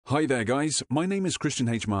Hi there guys, my name is Christian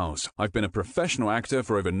H. Miles. I've been a professional actor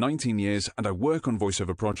for over 19 years and I work on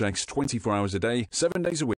voiceover projects 24 hours a day, 7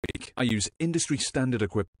 days a week. I use industry standard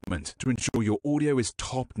equipment to ensure your audio is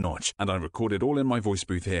top notch, and I record it all in my voice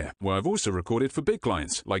booth here, where I've also recorded for big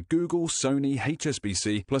clients like Google, Sony,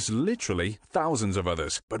 HSBC, plus literally thousands of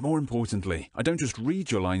others. But more importantly, I don't just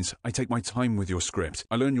read your lines, I take my time with your script.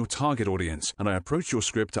 I learn your target audience and I approach your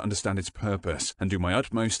script to understand its purpose and do my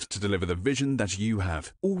utmost to deliver the vision that you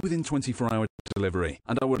have, all within 24-hour delivery.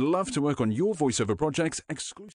 And I would love to work on your voiceover projects exclusively.